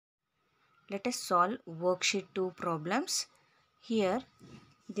Let us solve worksheet 2 problems. Here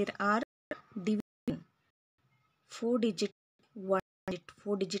there are division 4 digit 1 digit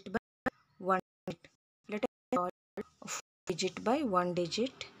 4 digit by 1 digit. Let us solve 4 digit by 1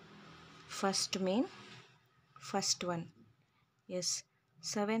 digit. First one. Yes,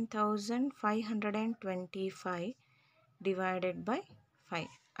 7525 divided by 5.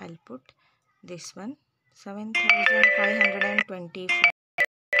 I'll put this one 7525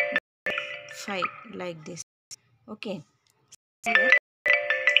 like this. Okay. Here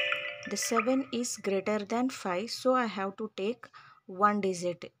the 7 is greater than 5, so I have to take one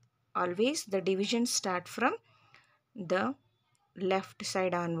digit. Always the division start from the left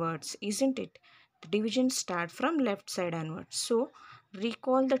side onwards, isn't it? The division start from left side onwards. So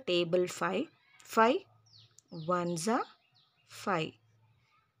recall the table 5. 5 ones are 5.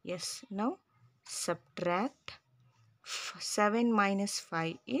 Yes, now subtract 7 minus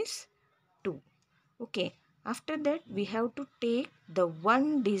 5 is 2. Okay, after that we have to take the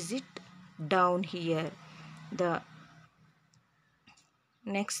one digit down here. The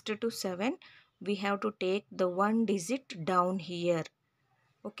next to 7 we have to take the one digit down here.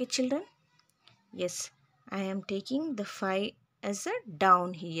 Okay children? Yes, I am taking the 5 as a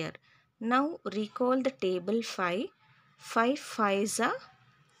down here. Now recall the table 5. 5 5s are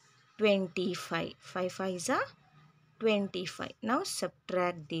 25. 5 5s are 25. Now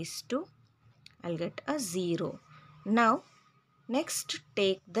subtract these two. I'll get a 0. Now next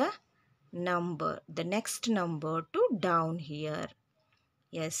take the next number to down here.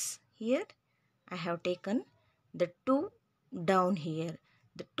 Yes, here I have taken the 2 down here.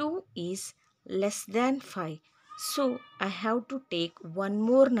 The 2 is less than 5. So I have to take one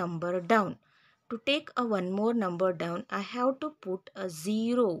more number down. To take a one more number down, I have to put a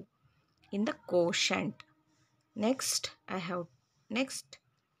 0 in the quotient. Next I have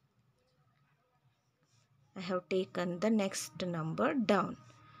taken the next number down.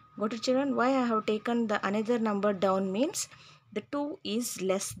 Got it children? Why I have taken the another number down means the 2 is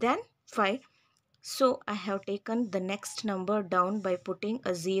less than 5. So I have taken the next number down by putting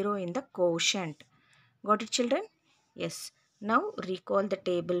a 0 in the quotient. Got it children? Yes. Now recall the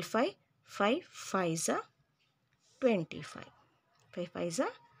table 5. 5 5s are 25. 5 5s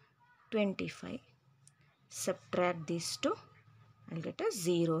are 25. Subtract these two. I'll get a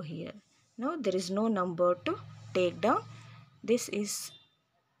 0 here. Now there is no number to take down. This is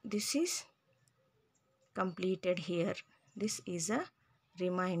completed here. This is a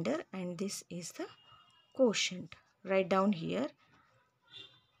remainder and this is the quotient. Write down here.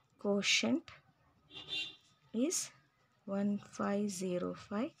 Quotient is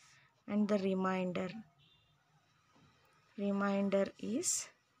 1505 and the remainder is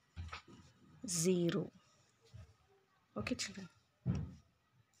 0. Okay children.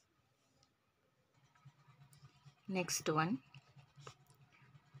 Next one,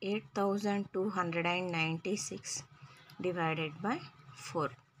 8296 divided by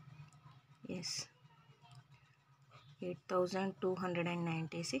 4. Yes,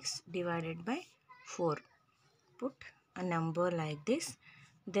 8296 divided by 4. Put a number like this.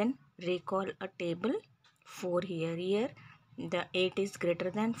 Then recall a table 4 here. Here the 8 is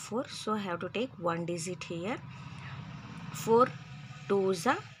greater than 4. So I have to take one digit here. 4 2s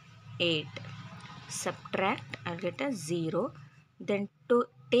are 8. Subtract, I'll get a 0. Then to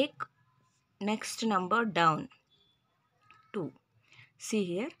take next number down. 2. See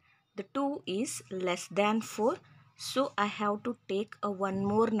here, the 2 is less than 4. So I have to take a one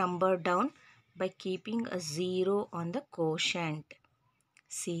more number down by keeping a 0 on the quotient.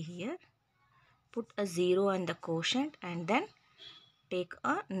 See here, put a 0 on the quotient and then take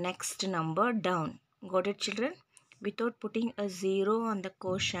a next number down. Got it children? Without putting a 0 on the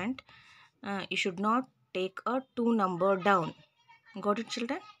quotient, you should not take a 2 number down. Got it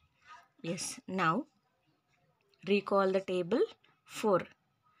children? Yes. Now recall the table 4.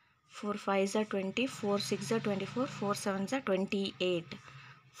 4 5s are 20, 4 6s are 24, 4 7s are 28.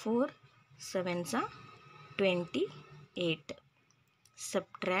 4 7s are 28.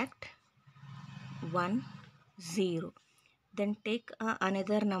 Subtract 1 0. Then take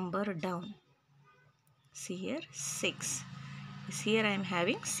another number down. See here 6. Here I am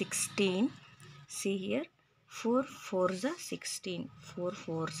having 16. See here 4 4s are 16. 4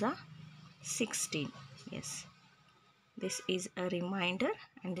 4s are 16. Yes. This is a remainder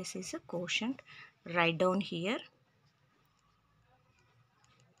and this is a quotient. Write down here.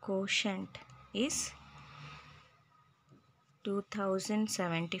 Quotient is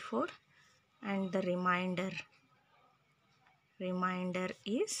 2074 and the remainder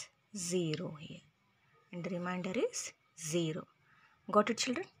is 0 here. And the remainder is 0. Got it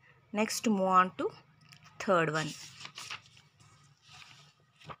children? Next move on to third one.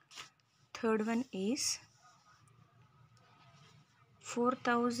 Third one is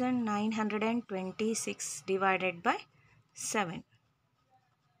 4926 divided by 7.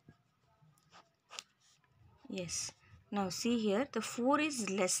 Yes. Now see here, the 4 is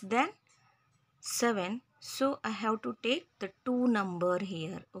less than 7. So I have to take the 2 number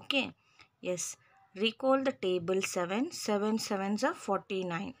here. Okay. Yes. Recall the table 7. 7 sevens are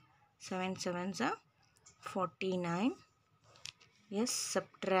 49. 7 sevens are 49. Yes.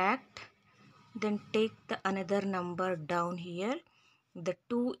 Subtract. Then take the another number down here. The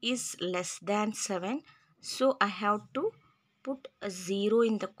 2 is less than 7. So I have to put a 0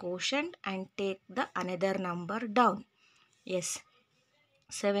 in the quotient and take the another number down. Yes.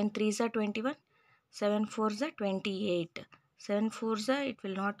 7 3s are 21. 7 4s are 28. 7 4s are, it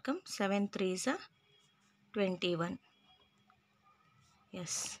will not come. 7 3s are 21.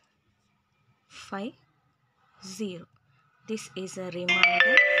 Yes. 5 0. This is a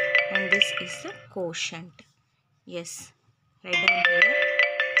reminder and this is the quotient. Yes. Write down here.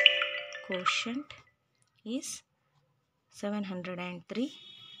 Quotient is 703.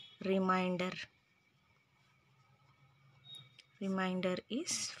 Reminder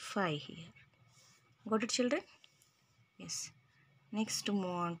is 5 here. Got it, children? Yes. Next move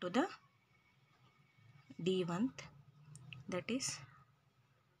on to the D1th, that is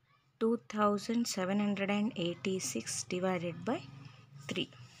 2786 divided by 3.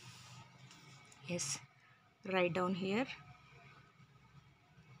 Yes. Write down here.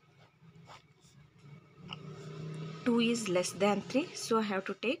 2 is less than 3, so I have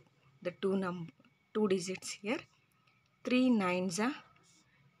to take the two digits here. 3 9s are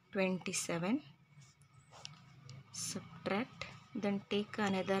 27. Subtract, then take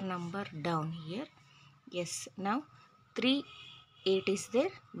another number down here. Yes. Now 3 8 is there.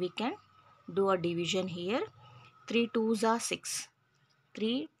 We can do a division here. 3 2s are 6.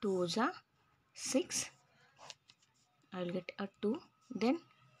 3 2s are 6. I will get a 2. Then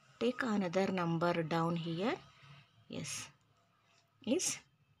take another number down here. Yes. Is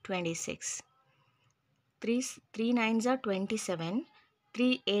 26. 3 9s are 27.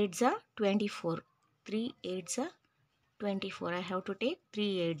 3 8s are 24. 3 8s are 24. I have to take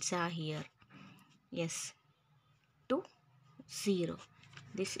 3 8s are here. Yes. 2 0.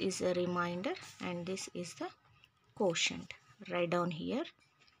 This is a reminder and this is the quotient. Write down here.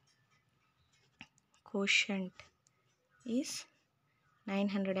 Quotient is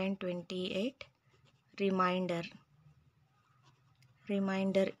 928.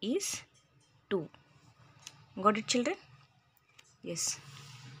 Reminder is 2. Got it, children? Yes.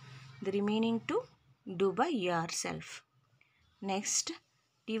 The remaining 2 do by yourself. Next,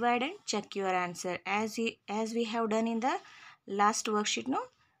 divide and check your answer as we have done in the last worksheet. No,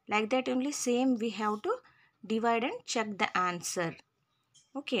 like that only same we have to divide and check the answer.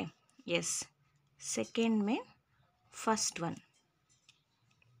 Okay. Yes. Second main, first one.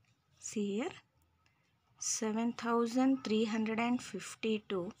 See here,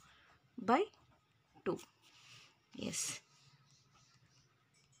 7352 by 2. Yes.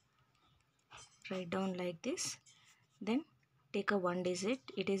 Write down like this. Then take a 1 digit.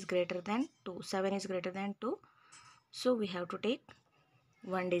 It is greater than 2. 7 is greater than 2. So we have to take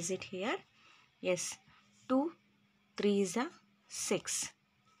 1 digit here. Yes. 2 3s are 6.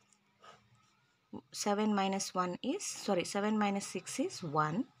 7 minus 1 is, 7 minus 6 is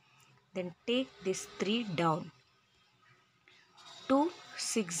 1. Then take this 3 down. 2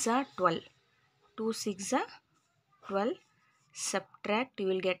 6 are 12. 2 6 are 12. Subtract, you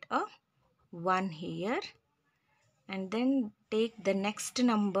will get a 1 here. And then take the next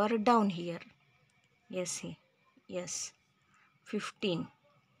number down here. Yes, yes. 15.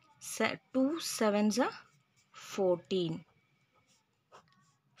 2 7s are 14.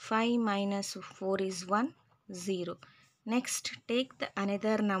 5 minus 4 is 1, 0. Next, take the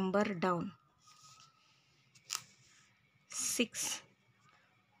another number down. 6.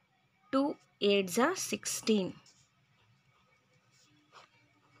 2 8s are 16.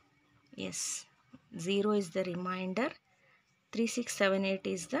 Yes, 0 is the reminder. 3 6 7 8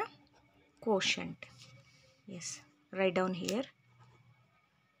 is the quotient. Yes, write down here.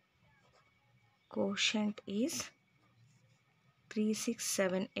 Quotient is 3 6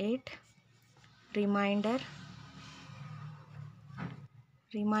 7 8. Reminder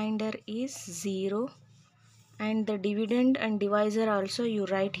is 0. And the dividend and divisor also you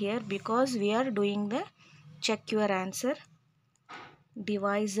write here because we are doing the check your answer.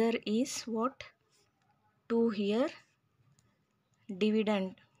 Divisor is what? 2 here.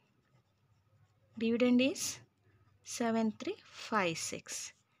 Dividend is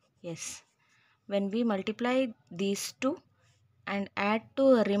 7356. Yes. When we multiply these two and add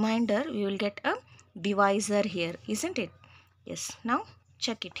to a remainder, we will get a divisor here, isn't it? Yes. Now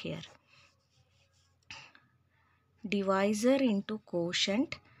check it here. Divisor into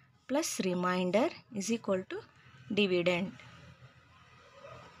quotient plus remainder is equal to dividend.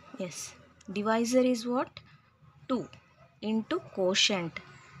 Yes. Divisor is what? 2 into quotient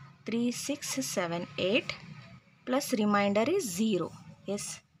 3678 plus remainder is 0.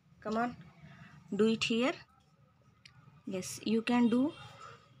 Yes. Come on. Do it here. Yes. You can do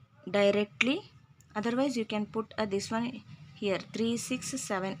directly. Otherwise you can put this one here.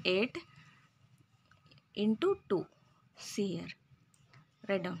 3678 into 2. See here.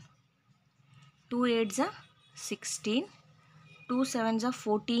 Write down. 2 8s are 16. 2 7s are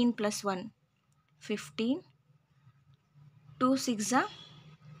 14 plus 1. 15. 2 6 are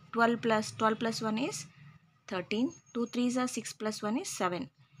 12 plus 1 is 13. 2 3s are 6 plus 1 is 7.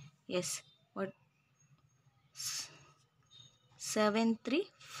 Yes. What?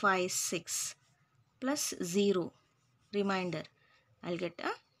 7356 plus 0 remainder. I'll get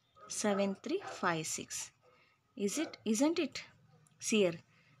a 7356. Isn't it? See here.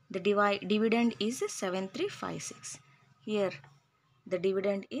 The dividend is 7356. Here the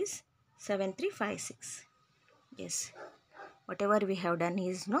dividend is 7356. Yes. Whatever we have done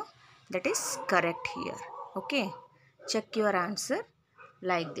is that is correct here. Okay. Check your answer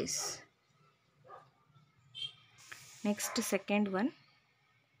like this. Next, second one.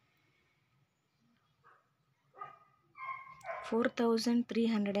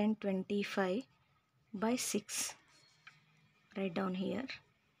 4325 by 6. Write down here.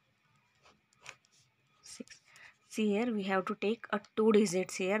 6. See here, we have to take a 2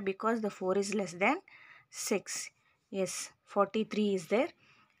 digits here because the 4 is less than 6. Yes, 43 is there.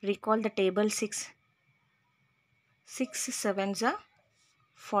 Recall the table 6. 6 7s are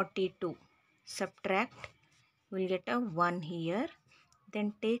 42. Subtract. We'll get a 1 here.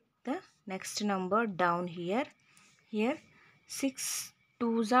 Then take the next number down here. Here 6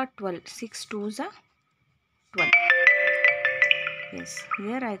 2s are 12. 6 2s are 12. Yes,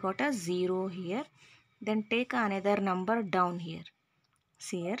 here I got a 0 here. Then take another number down here.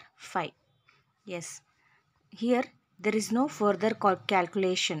 See here 5. Yes, here there is no further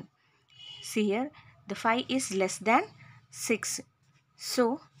calculation. See here the 5 is less than 6.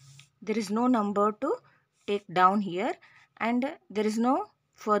 So there is no number to take down here and there is no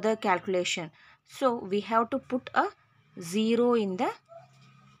further calculation. So we have to put a 0 in the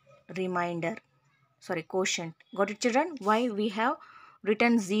remainder. Sorry, quotient. Got it, children? Why we have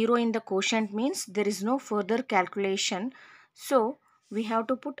written 0 in the quotient means there is no further calculation. So we have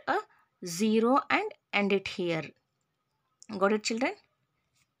to put a 0 and end it here. Got it, children?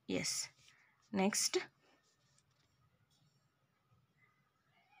 Yes. Next.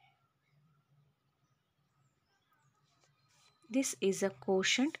 This is a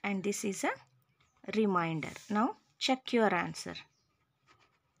quotient and this is a remainder. Now check your answer.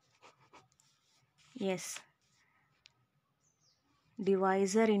 Yes.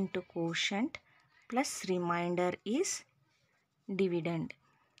 Divisor into quotient plus remainder is dividend.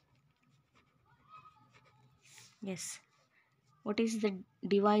 Yes. What is the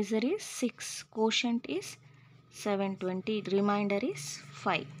divisor is 6. Quotient is 720. Remainder is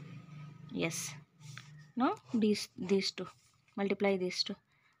 5. Yes. Now these two. Multiply these two.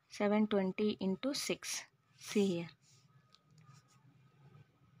 720 into 6. See here.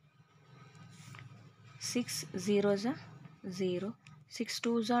 6 zeros are 0. 6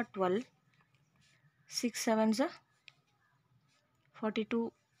 2s are 12. 6 7s are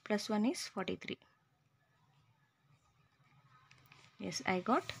 42 plus 1 is 43. Yes, I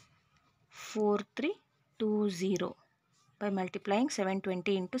got 4320 by multiplying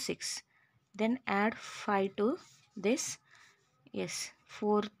 720 into 6. Then add 5 to this. Yes,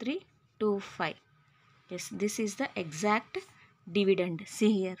 4325. Yes, this is the exact dividend.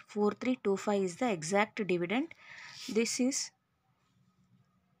 See here, 4325 is the exact dividend. This is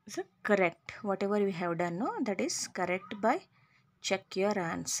the correct. Whatever we have done, no, that is correct by check your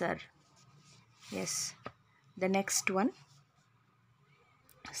answer. Yes, the next one.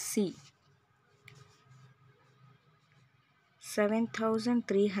 C.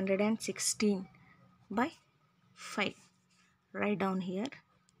 7316 by 5. Write down here.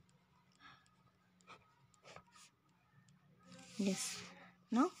 Yes.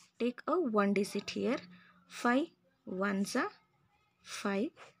 Now take a 1 digit here. 5 ones are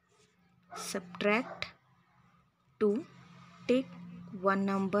 5. Subtract 2. Take one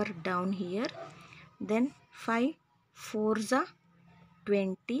number down here. Then 5 4s are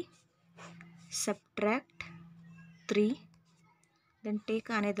 20. Subtract 3. Then take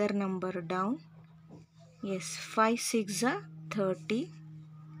another number down. Yes, 5 6 are 30.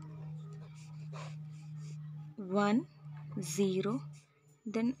 1 0.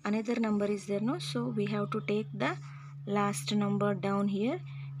 Then another number is there, no? So we have to take the last number down here.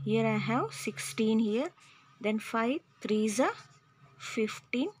 Here I have 16 here. Then 5 3s are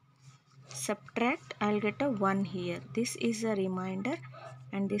 15. Subtract, I'll get a 1 here. This is a remainder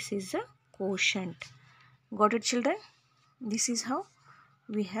and this is a quotient. Got it, children? This is how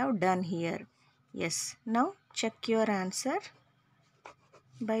we have done here. Yes. Now check your answer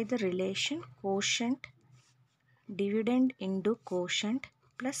by the relation quotient dividend into quotient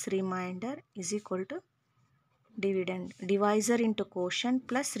plus remainder is equal to dividend. Divisor into quotient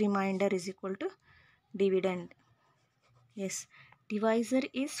plus remainder is equal to dividend. Yes. Divisor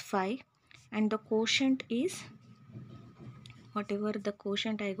is 5 and the quotient is whatever the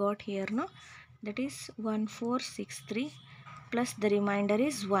quotient I got here, no, that is 1463 plus the remainder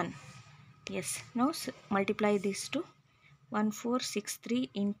is 1. Yes, now multiply this to 1463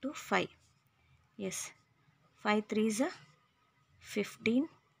 into 5. Yes, 5 3s are 15.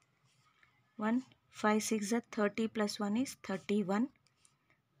 1 5 6 are 30 plus 1 is 31.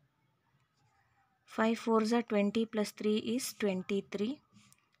 5 4s are 20 plus 3 is 23.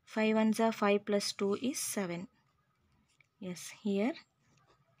 5 1s are 5 plus 2 is 7. Yes, here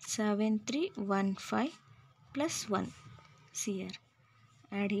 7315 plus 1. See here.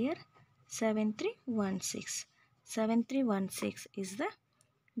 Add here 7316. 7316 is the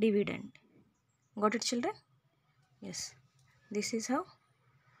dividend. Got it, children? Yes. This is how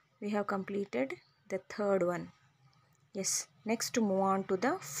we have completed the third one. Yes. Next to move on to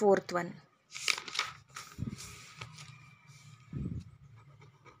the fourth one.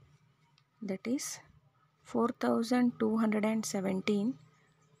 That is 4217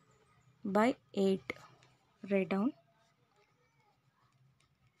 by 8. Write down.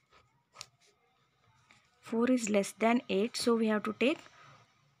 4 is less than 8, so we have to take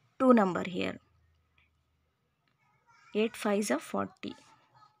 2 number here. 8 5s are 40.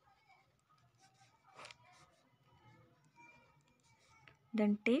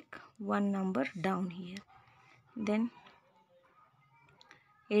 Then take 1 number down here. Then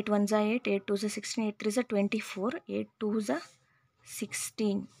 8 1s are 8, 8 2s are 16, 8 3s are 24, 8 2s are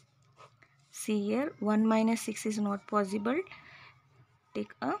 16. See here, 1 minus 6 is not possible.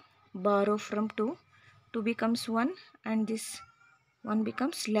 Take a borrow from 2. 2 becomes 1 and this 1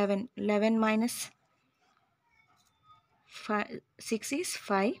 becomes 11. 11 minus 6 is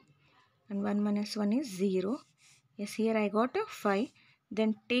 5 and 1 minus 1 is 0. Yes, here I got a 5.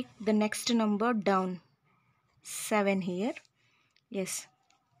 Then take the next number down. 7 here. Yes.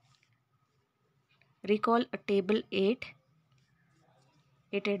 Recall a table 8.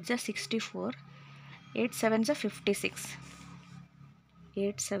 8 8s are 64. 8 7s are 56.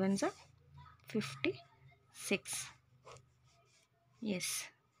 8 7s are 56. Yes.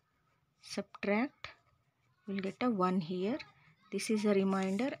 Subtract. We'll get a 1 here. This is a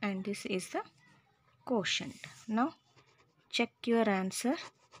remainder and this is the quotient. Now check your answer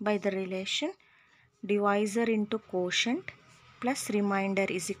by the relation divisor into quotient plus remainder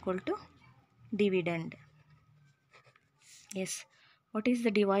is equal to dividend. Yes. What is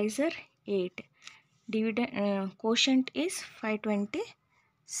the divisor? 8. Dividend quotient is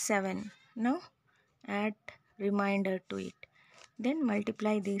 527. Now add remainder to it. Then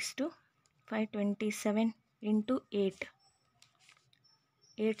multiply these two. 527 into 8.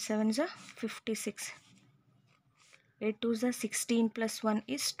 8 7s are 56. 8 2s are 16 plus 1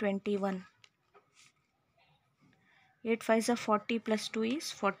 is 21. 8 5s are 40 plus 2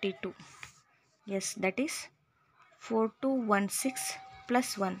 is 42. Yes, that is 4216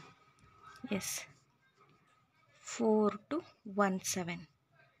 plus 1. Yes, 4217.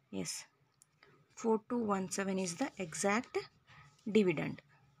 Yes, 4217 is the exact dividend.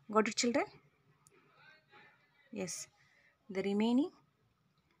 Got it, children? Yes, the remaining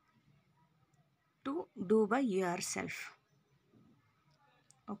to do by yourself.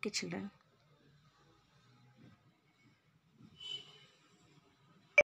 Okay, children.